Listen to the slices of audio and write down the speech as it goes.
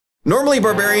Normally,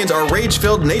 barbarians are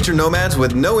rage-filled nature nomads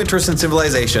with no interest in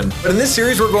civilization. But in this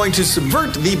series, we're going to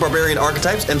subvert the barbarian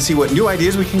archetypes and see what new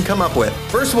ideas we can come up with.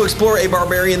 First, we'll explore a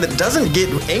barbarian that doesn't get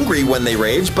angry when they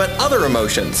rage, but other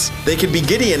emotions. They could be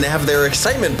giddy and have their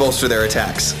excitement bolster their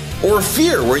attacks. Or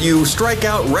fear, where you strike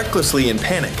out recklessly in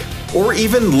panic. Or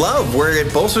even love, where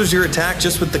it bolsters your attack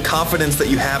just with the confidence that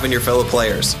you have in your fellow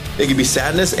players. It could be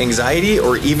sadness, anxiety,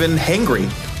 or even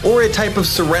hangry. Or a type of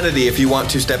serenity if you want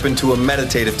to step into a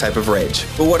meditative type of rage.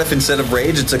 But what if instead of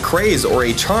rage, it's a craze or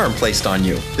a charm placed on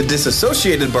you? The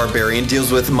disassociated barbarian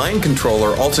deals with mind control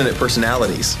or alternate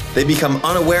personalities. They become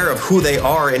unaware of who they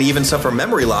are and even suffer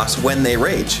memory loss when they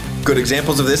rage. Good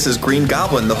examples of this is Green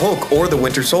Goblin, the Hulk, or the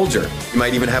Winter Soldier. You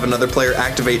might even have another player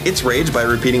activate its rage by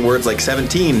repeating words like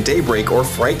 17, Daybreak, or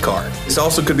Fright Car. This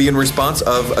also could be in response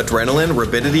of adrenaline,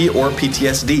 rabidity, or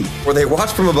PTSD. Or they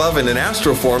watch from above in an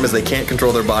astral form as they can't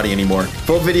control their body anymore.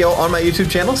 Full video on my YouTube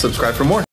channel, subscribe for more.